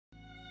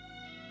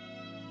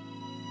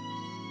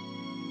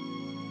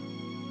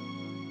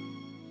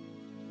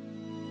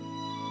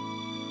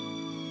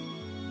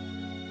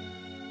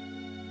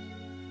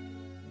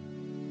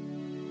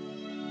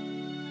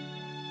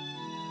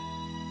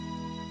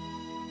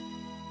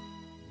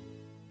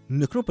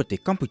នៅក្នុងប្រទេស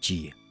កម្ពុជា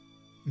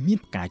មាន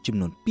ផ្កាយចំ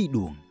នួន2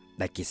ដួង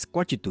ដែលគេស្គា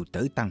ល់ជាទូ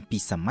ទៅតាំងពី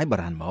សម័យបុ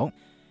រាណមក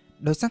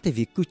ដោយសារតែ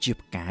វាគឺជា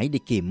ផ្កាយដែ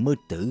លគេមើល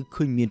ទៅ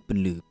ឃើញមានព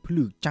ន្លឺភ្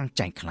លឺចាំង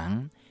ចែងខ្លាំង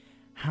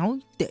ហើយ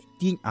ទាក់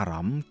ទាញអារ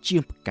ម្មណ៍ជា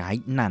ងផ្កាយ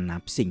ណានា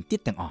ផ្សេងទៀត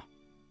ទាំងអស់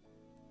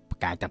ផ្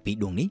កាយទាំងពីរ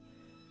ដួងនេះ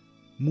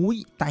មួយ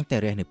តែងតែ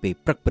រះនៅពេល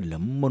ព្រឹកព្រលឹ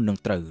មមុននឹង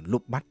ត្រូវលុ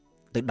បបាត់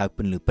ទៅដោយព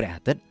ន្លឺព្រះ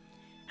អាទិត្យ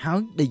ហើយ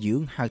ដែលយើ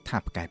ងហៅថា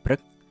ផ្កាយព្រឹក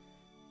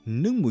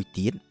និងមួយ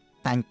ទៀត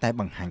តែងតែ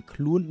បង្ហាញខ្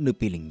លួននៅ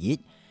ពេលល្ងាច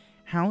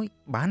ហើយ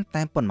បាន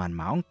តែប៉ុន្មាន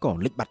ម៉ោងក៏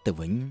លិចបាត់ទៅ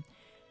វិញ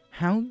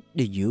ហើយ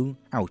ដែលយើង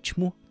ឲ្យឈ្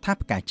មោះថា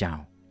ផ្កាយចៅ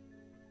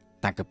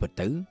តែក៏ពិត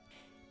ទៅ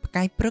ផ្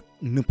កាយព្រឹក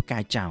និងផ្កា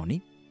យចៅនេះ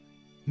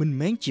មិន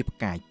មែនជាផ្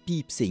កាយពី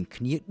រផ្សេង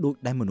គ្នាដូច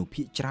ដែលមនុស្ស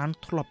ភាគច្រើន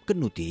ធ្លាប់គិត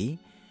នោះទេ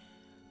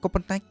ក៏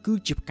ប៉ុន្តែគឺ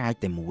ជាផ្កាយ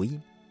តែមួយ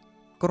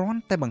គ្រាន់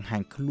តែបង្ហា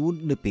ញខ្លួន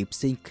នៅពេលផ្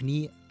សេងគ្នា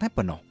តែ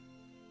ប៉ុណ្ណោះ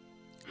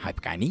ហើយ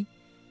ផ្កាយនេះ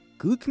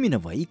គឺគ្មាន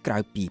អ្វីក្រៅ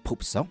ពីភព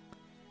សុក្រ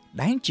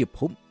ដែលជាភ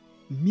ព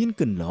មាន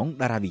កន្លង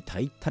តារាវិ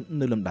ថីស្ថិត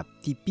នៅលំដាប់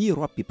ទី2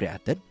រាប់ពីព្រះ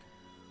អាទិត្យ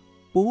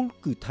ពូល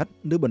គឺស្ថិត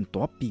នៅបន្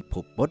ទាប់ពីភ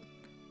ពពុទ្ធ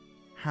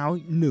ហើយ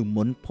នៅ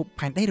មុនភព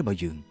ផែនដីរបស់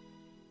យើង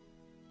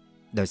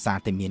ដោយសារ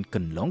តែមានក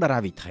ន្លងតារា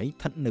វិថី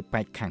ស្ថិតនៅ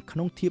ប៉ែកខាងក្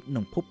នុងធៀបនឹ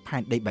ងភពផែ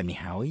នដីបែបនេះ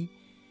ហើយ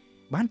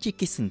បានជា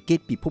គេសង្កេត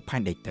ពីភពផែ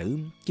នដីទៅ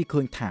គេឃើ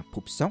ញថាភ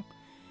ពសុក្រ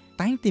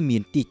តែងតែមា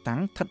នទីតាំ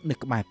ងស្ថិតនៅ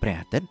ក្បែរព្រះ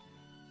អាទិត្យ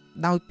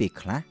ដោយពេល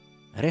ខ្លះ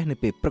រះនៅ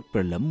ពេលព្រឹកព្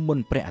រលឹមមុន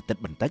ព្រះអាទិត្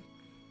យបន្តិច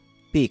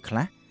ពេលខ្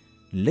លះ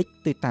លិច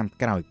ទៅតាម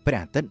ក្រោយព្រះ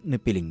អាទិត្យនៅ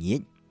ពេលល្ងាច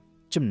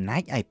ចំណែ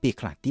កឯពេល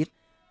ខ្លះទៀត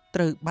ត្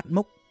រូវបាត់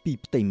មុខពី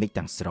ផ្ទៃមេឃ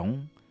ទាំងស្រុង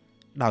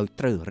ដោយ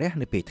ត្រូវរះ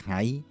នៅពេលថ្ងៃ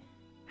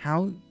ហើ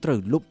យត្រូវ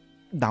លុប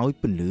ដោយ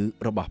ពន្លឺ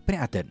របស់ព្រះ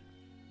អាទិត្យ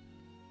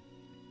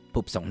ភ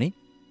ពសុក្រនេះ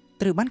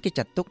ត្រូវបានគេ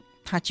ចាត់ទុក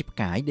ថាជាផ្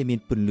កាយដែលមាន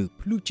ពន្លឺ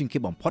ភ្លឺជាងគេ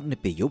បំផុតនៅ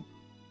ពេលយប់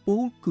ពូ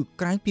លគឺ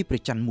ក្រៅពីព្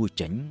រះច័ន្ទមួយ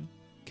ចេញ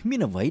គ្មាន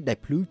អ្វីដែល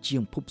ភ្លឺជា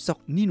ងភពសុក្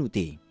រនេះនោះ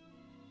ទេ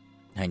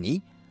ហើយនេះ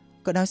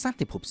ក៏ដោយសារ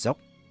តែភពសុក្រ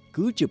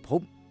គឺជាភ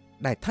ព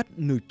ដែលស្ថិត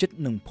នៅជិត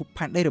នឹងភព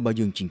ផែនដីរបស់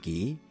យើងជាងគេ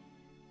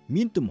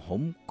មានទំ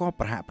ហំក៏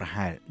ប្រហាក់ប្រ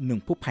ហែលនឹង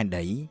ភពផែន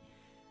ដី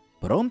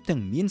ព្រមទាំ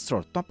ងមានស្រ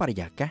ទាប់បរិ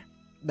យាកាស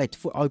ដែល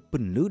ធ្វើឲ្យព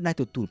ន្លឺដែល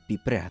ទទួលពី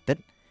ព្រះអាទិត្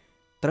យ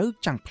ត្រូវ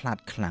ចាំងផ្លាត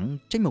ខ្លាំង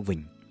ចេញមកវិញ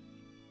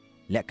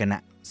លក្ខណៈ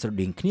ស្រ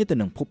ដៀងគ្នាទៅ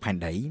នឹងភពផែន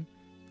ដី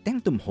ទាំង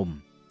ទំហំ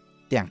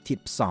ទាំងធា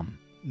តុផ្សំ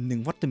និង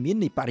វត្តមាន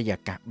នៃបរិយា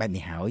កាសបែប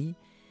នេះហើយ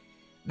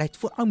ដែល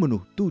ធ្វើឲ្យមនុ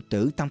ស្សទូ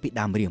ទៅតាំងពី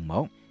ដើមរៀងម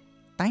ក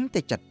តែងតែ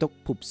ចាត់ទុក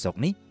ភពសុក្រ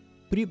នេះ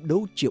ប្រៀបដូ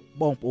ចជា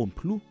បងប្អូន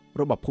ភ្លោះ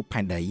របស់ភព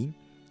ផែនដី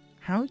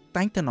ហើយ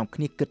តែងតែនាំគ្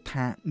នាគិត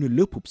ថានៅ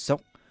លើភពសុ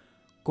ក្រ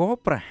ក៏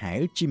ប្រហែល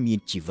ជាមាន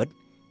ជីវិត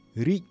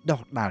រីកដុះ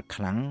ដាល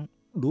ខ្លាំង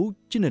ដូច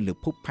ជានៅលើ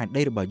ភពផែន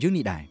ដីរបស់យើង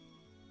នេះដែរ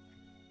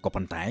ក៏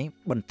ប៉ុន្តែ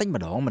បន្តិច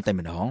ម្ដង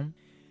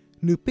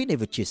នៅពេលដែល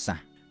វិទ្យាសាស្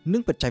ត្រនិ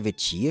ងបច្ចេកវិ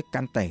ទ្យា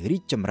កាន់តែរី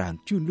កចម្រើន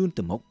ជឿនលឿន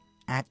ទៅមុខ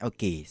អាចឲ្យ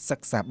គេសិ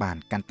ក្សាបាន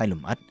កាន់តែល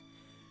ម្អិត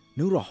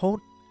និងរហូត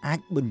អាច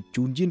បញ្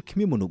ជូនយានគ្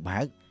មានមនុស្សបើ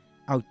ក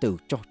ឲ្យទៅ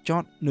ចុះច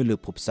តនៅលើ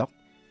ភពសុក្រ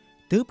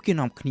ទើបគេ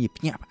នាំគ្នា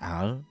ភ្ញាក់ផ្អើ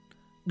ល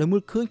ដោយមើ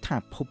លឃើញថា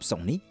ភពសុ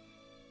ក្រនេះ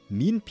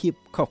មានភាព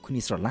ខុសគ្នា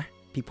ស្រឡះ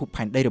ពីភព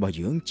ផែនដីរបស់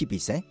យើងជាពិ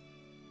សេស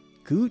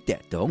គឺតា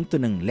ក់ទងទៅ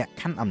នឹងលក្ខ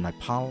ខណ្ឌអំណោយ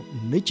ផល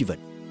នៃជីវិ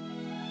ត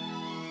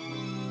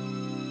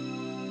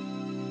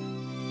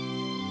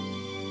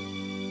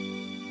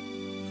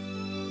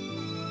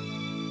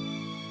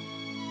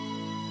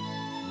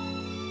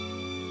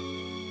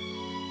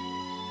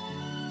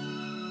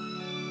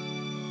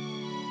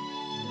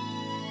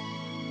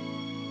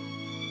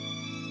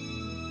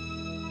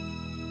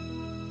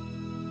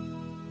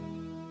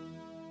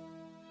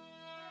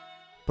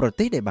ប្រ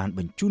ទេសដែលបានប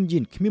ញ្ជូនយា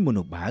នគ្មានម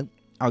នុស្សបើក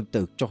ឲ្យ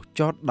ទៅចុះ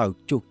ចតដោយ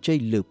ជោគជ័យ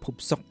លើភព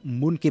សុក្រ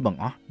មុនគេបង្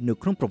អស់នៅ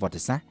ក្នុងប្រវត្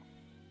តិសាស្ត្រ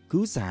គឺ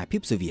សហភា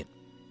ពសូ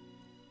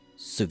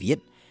វៀត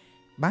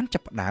បានចា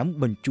ប់ផ្ដើម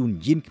បញ្ជូន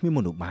យានគ្មានម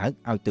នុស្សបើក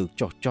ឲ្យទៅ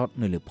ចុះចត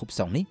នៅលើភព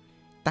សុក្រនេះ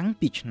តាំង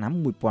ពីឆ្នាំ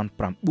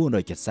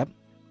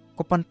1970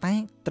ក៏ប៉ុន្តែ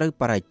ត្រូវ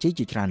បរាជ័យ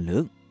ជាច្រើនលើ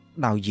ក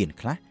ដោយយាន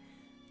ខ្លះ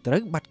ត្រូ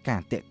វបាត់កា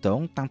រតាក់ទង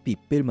តាំងពី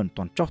ពេលមិន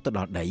ទាន់ចុះទៅដ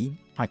ល់ដី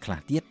ហើយខ្លះ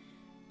ទៀត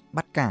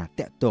បាត់ការ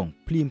តាក់ទង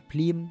ភ្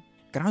លាម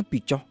ក្រោយពី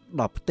ចុះ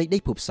ដល់ផ្ទៃដី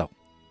ភពសុក្រ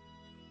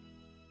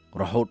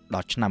រហូតដ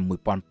ល់ឆ្នាំ1975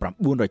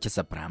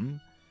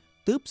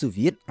ទើបសូ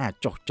វៀតអាច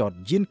ចុះចត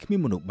យានគ្មាន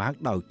មនុស្សបើក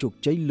ដោយជោគ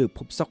ជ័យលើភ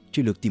ពសុក្រ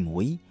ជាលើកទី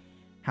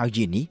1ហើយ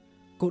យាននេះ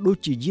ក៏ដូច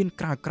ជាយាន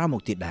ក្រោយៗម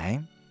កទៀតដែរ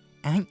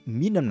អាច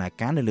មានដំណើរ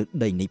ការនៅលើ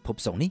ដីនៃភព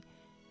សុក្រនេះ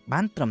បា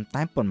នត្រឹម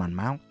តែប៉ុន្មាន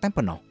ម៉ោងតែ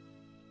ប៉ុណ្ណោះ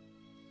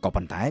ក៏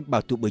ប៉ុន្តែបើ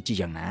ទោះបីជា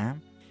យ៉ាងណា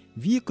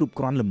វាគ្រប់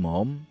គ្រាន់ល្ម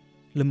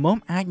ម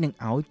អាចនឹង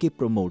ឲ្យគេ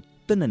ប្រមូល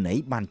ទិន្នន័យ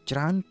បានច្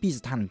រើនពី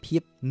ស្ថានភា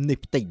ពនៃ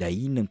ផ្ទៃដី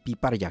និងពី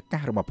បរិយាកា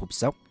សរបស់ភព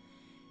សុក្រ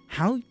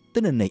ហើយទិ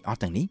ន្នន័យអស់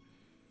ទាំងនេះ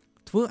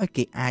ធ្វើឲ្យ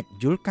គេអាច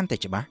យល់កាន់តែ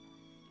ច្បាស់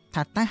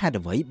ថាតើហេតុ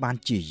អ្វីបាន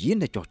ជាយាន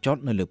ដែលចុះចត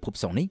នៅលើភព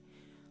សុក្រនេះ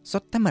សុ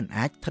ទ្ធតែមិន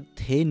អាចស្ថិត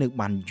ថេរនៅ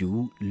បានយូរ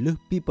លើស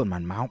ពីប៉ុន្មា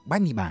នម៉ោងបែ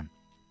បនេះបាន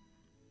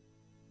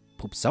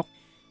ភពសុក្រ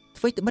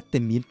អ្វីត្បិតតែ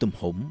មានទំ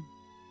ហំ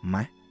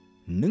ម៉ាស់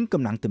និងក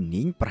ម្លាំងទំ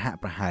នាញប្រហាក់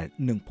ប្រហែល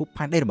នឹងភព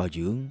ផែនដីរបស់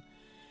យើង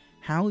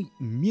ហើយ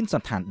មានស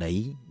ន្តានដី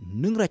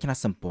និងរចនា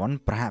សម្ព័ន្ធ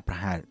ប្រហាក់ប្រ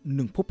ហែល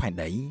នឹងភពផែន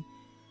ដី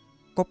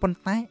ក៏ប៉ុន្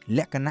តែល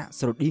ក្ខណៈ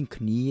ស្រដៀង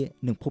គ្នា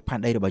នឹងភពផែន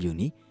ដីរបស់យើង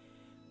នេះ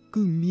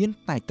គឺមាន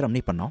តែត្រឹម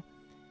នេះប៉ុណ្ណោះ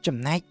ចំ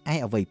ណែកឯ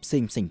អ្វីផ្សេ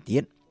ងទៀ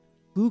ត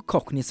គឺខុ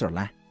សគ្នាស្រ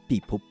ឡះពី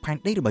ភពផែន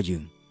ដីរបស់យើ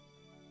ង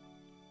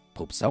ភ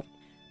ពសុក្រ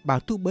បើ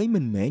ទោះបី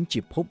មិនមែនជា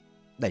ភព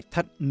ដែលស្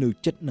ថិតនៅ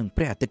ជិតនឹង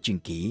ព្រះអាទិត្យជាង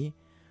គេ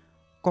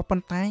ក៏ប៉ុ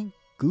ន្តែ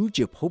គឺ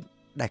ជាភព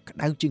ដែលក្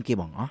តៅជាងគេ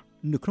បង្អស់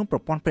នៅក្នុងប្រ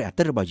ព័ន្ធព្រះអា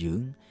ទិត្យរបស់យើ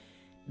ង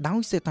ដោយ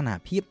សីតុណ្ហ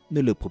ភាព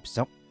នៅលើភព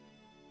សុក្រ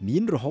មា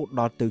នរហូត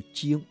ដល់ទៅ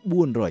ជាង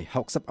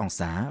460អង្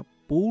សា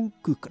ពូល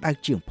គឺក្តៅ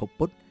ជាងភព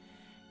ពុទ្ធ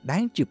ដែ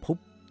លជាភព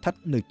ស្ថិត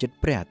នៅជិត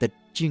ព្រះអាទិត្យ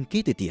ជាងគេ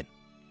ទៅទៀត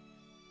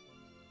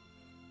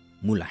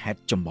មូលហេតុ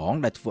ចម្បង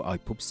ដែលធ្វើឲ្យ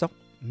ភពសុក្រ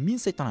មាន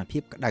សីតុណ្ហភា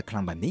ពក្តៅខ្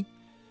លាំងបែបនេះ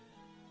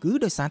គឺ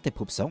ដោយសារតែ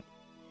ភពសុក្រ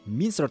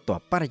មានស្រទា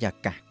ប់បរិយា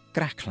កាស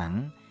ក្រាស់ខ្លាំង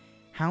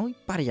ហើយ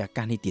បរិយា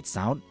កាសនេះទៀត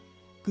សោត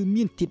គឺ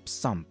មានធាតុផ្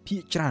សំភាគ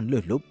ច្រើនលើ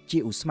សលប់ជា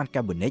ឧស្ម័ន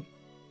កាបូនិក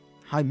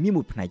ហើយមាន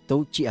មួយផ្នែកតូ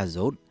ចជាអា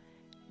សូត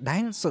ដែ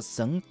លសុទ្ធ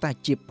សឹងតែ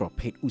ជាប្រ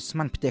ភេទឧស្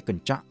ម័នផ្ទះក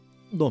ញ្ចក់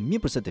ដ៏មាន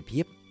ប្រសិទ្ធ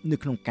ភាពនៅ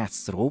ក្នុងការ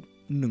ស្រូប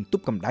និងទ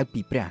ប់កម្ដៅ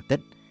ពីព្រះអាទិ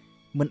ត្យ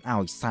មិន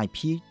ឲ្យសាយ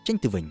ភាយចេញ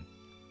ទៅវិញ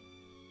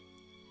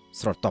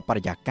ស្រទាប់ប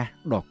រិយាកាស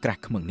ដ៏ក្រា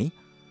ស់ខ្មឹងនេះ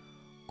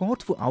ក៏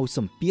ធ្វើឲ្យស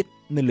ម្ពាធ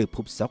នៅលើភ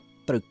ពសុក្រ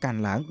ត្រូវកើន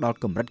ឡើងដល់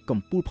កម្រិតកំ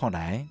ពូលផង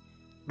ដែរ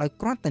ដោយ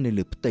គ្រាន់តែនៅ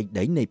លើផ្ទៃ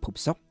ដីនៃភព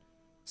សុក្រ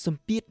ស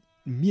ម្ពាធ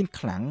មាន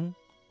ខ្លាំង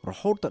រ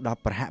ហូតទៅដល់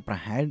ប្រហាក់ប្រ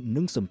ហែល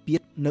នឹងសម្ពា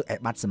ធនៅឯ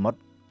បាតសមុទ្រ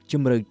ជ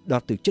ម្រៅដ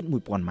ល់ទៅជិត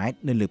 1000 ម៉ែត្រ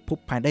នៅលើភព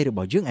ផែនដីរប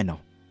ស់យើងឯណោះ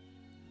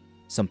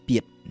សម្ពា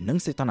ធនិង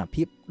សីតុណ្ហ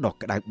ភាពដ៏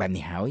ក្តៅបែប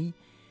នេះហើយ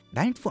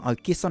ដែលធ្វើឲ្យ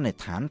គេសន្និ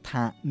ដ្ឋាន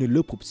ថានៅ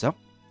លើភពសុក្រ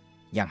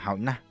យ៉ាងហោច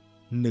ណាស់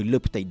នៅលើ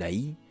ផ្ទៃដី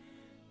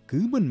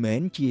គឺមិនមែ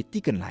នជាទី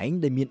កន្លែង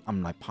ដែលមានអំ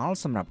ណោយផល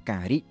សម្រាប់កា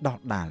ររីកដុះ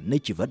ដាលនៃ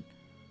ជីវិត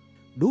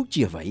ដូច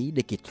ជាអ្វី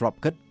ដែលគេធ្លាប់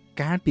គិត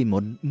កាលពីមុ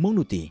នមក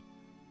នោះទេ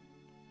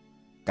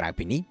ក្រៅ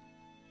ពីនេះ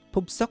ភ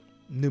ពសុក្រ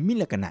នៅមាន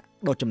លក្ខណៈ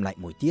ដ៏ចម្លែក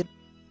មួយទៀត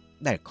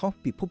ដែលខុស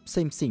ពីភពផ្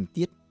សេង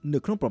ទៀតនៅ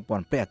ក្នុងប្រព័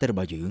ន្ធព្រះអាទិត្យរប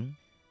ស់យើង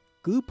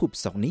គឺភព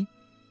សុក្រនេះ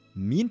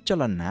មានច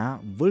លនា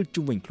វិល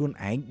ជុំវិញខ្លួន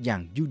ឯងយ៉ា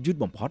ងយឺត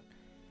បំផុត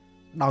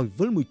ដោយ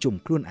វិលមួយជុំ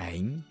ខ្លួនឯ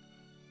ង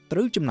ត្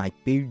រូវចំណាយ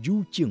ពេលយូរ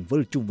ជាងវិ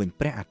លជុំវិញ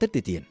ព្រះអាទិត្យ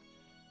ទៅទៀត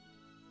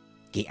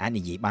គេអាច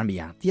និយាយបានម្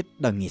យ៉ាងទៀត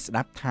ដោយងាយស្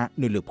ដាប់ថា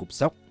នៅលើភព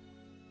សុក្រ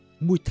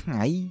មួយថ្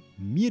ងៃ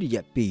មានរ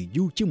យៈពេល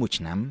យូរជាង1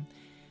ឆ្នាំ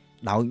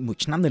ដោយមួយ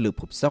ឆ្នាំនៅលើ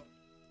ភពសុក្រ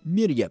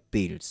មានរយៈ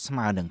ពេលស្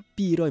មើនឹង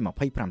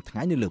225ថ្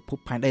ងៃនៅលើភព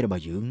ផែនដីរប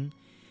ស់យើង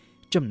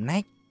ចំណែ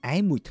កឯ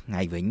មួយថ្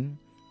ងៃវិញ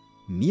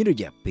មានរ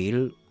យៈពេល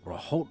រ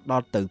ហូតដ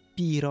ល់ទៅ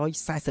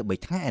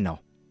243ថ្ងៃឯណោះ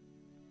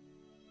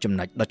ចំ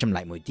ណុចដ៏ចម្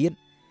លែកមួយទៀត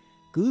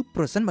គឺ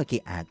ប្រសិនបើគេ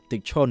អាចទៅ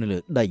ឈរនៅលើ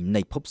ដី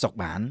នៃភពសុក្រ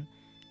បាន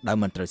ដោយ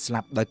មិនត្រូវស្លា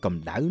ប់ដោយក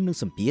ម្ដៅនិង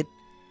សម្ពាធ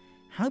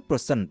ហើយប្រ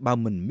សិនបើ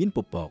មិនមានព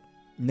ពក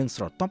និង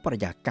ស្រទាប់បរិ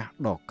យាកាស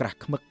ដ៏ក្រាស់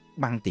ឃ្មឹក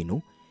បាំងទីនោះ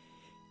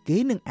គេ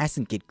នឹងអាចស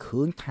ង្កេត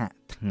ឃើញថា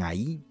ថ្ងៃ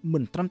មិ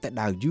នត្រឹមតែ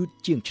ដើរយឺត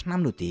ជាងឆ្នាំ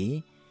នោះទេ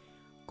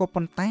ក៏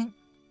ប៉ុន្តែ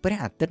ព្រះ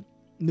អាទិត្យ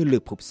នៅលើ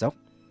ភពសុក្រ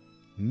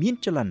មាន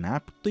ចលនា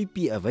ផ្ទុយ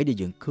ពីអ្វីដែល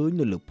យើងឃើញ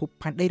នៅលើភព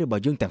ផែនដីរប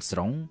ស់យើងទាំងស្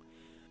រុង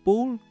ពូ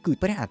លគឺ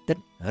ព្រះអាទិត្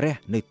យរះ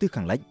នៅទិស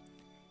ខាងលិច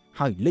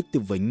ហើយលិចទៅ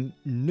វិញ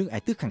នឹងឯ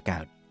ទិសខាងកើ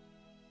ត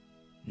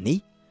នេះ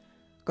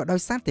ក៏ដោយ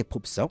សារតែភ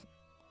ពសុក្រ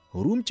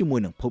រួមជាមួយ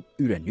នឹងភព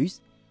យូរ៉ានុស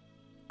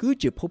គឺ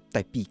ជាភព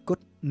តែពីរគ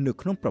ត់នៅ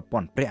ក្នុងប្រព័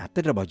ន្ធព្រះអាទិ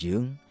ត្យរបស់យើ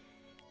ង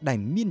ដែល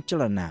មានច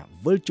លនា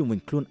វិលជុំវិញ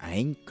ខ្លួនឯ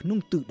ងក្នុង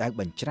ទិសដៅ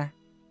បញ្ច្រាស់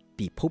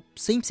ពីភព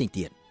ផ្សេង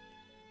ទៀត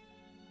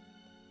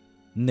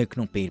នៅក្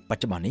នុងពេលប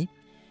ច្ចុប្បន្ននេះ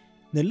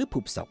នៅលើភ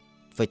ពសុក្រ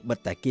អ្វីត្បិត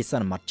តែគេស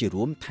ន្មតជា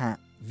រួមថា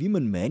វា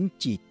មិនមែន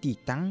ជាទី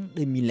តាំង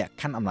ដែលមានលក្ខ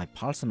ខណ្ឌអំណោយផ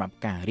លសម្រាប់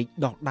ការរីក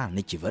ដុះដាល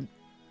នៃជីវិត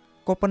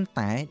ក៏ប៉ុន្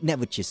តែអ្នក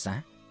វិទ្យាសាស្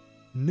ត្រ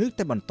នៅ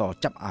តែបន្ត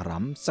ចាប់អារ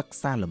ម្មណ៍សិក្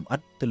សាលម្អិត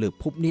ទៅលើ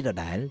ភពនេះដ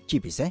ដែលជា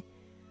ពិសេស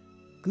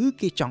គឺ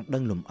គេចង់ដឹ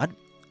ងលម្អិត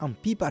អំ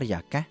ពីបរិយា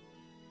កាស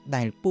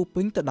ដែលពោ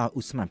ពេញទៅដោយ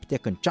ឧស្ម័នផ្ទះ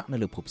កញ្ចក់នៅ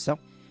លើភពសុក្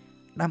រ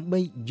ដើម្បី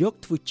យក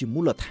ធ្វើជាមូ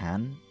លដ្ឋាន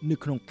នៅ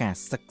ក្នុងការ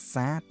សិក្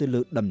សាទៅ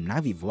លើដំណើ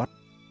រវិវត្ត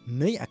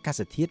នៃអាកា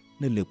សធាតុ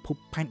នៅលើភព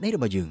ផែនដីរ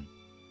បស់យើង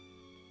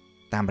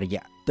តាមរ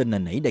យៈទិន្ន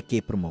ន័យដែលគេ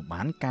ប្រមូល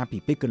បានកាលពី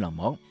ពេលកន្លង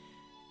មក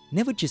អ្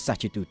នកវិទ្យាសាស្ត្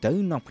រជាទូទៅ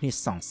នាំគ្នា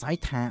សង្ស័យ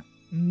ថា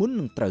មុន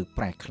នឹងត្រូវ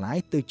ប្រែក្លាយ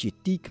ទៅជា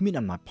ទីគ្មាន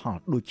អំណោយផល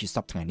ដូចជាស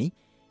ពថ្ងៃនេះ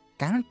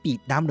កាលពី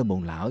ដើមដំបូ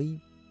ងឡើយ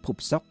ភព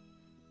សុក្រ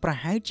ប្រ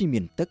ហែលជាមា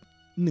នទឹក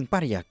និងប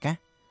រិយាកាស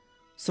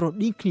ស្រ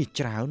ដៀងគ្នា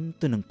ច្រើន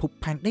ទៅនឹងភព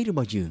ផែនដីរប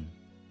ស់យើង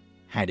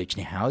ហើយដូច្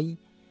នេះហើយ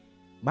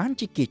បាន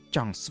ជាគេច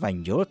ង់ស្វែង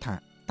យល់ថា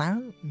តើ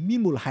មាន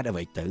មូលហេតុអ្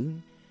វីទៅ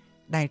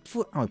ដែលធ្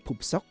វើឲ្យភព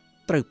សុក្រ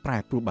ត្រូវប្រែ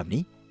ប្រួលបែប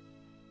នេះ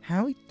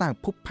ហើយតើ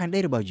ភពផែនដី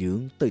របស់យើង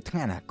ទៅថ្ងៃ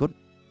អនាគត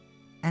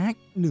អាច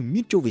នឹង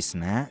មានជោគវាស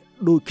នា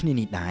ដូចគ្នា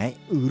នេះដែរ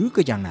ឬ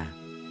ក៏យ៉ាងណា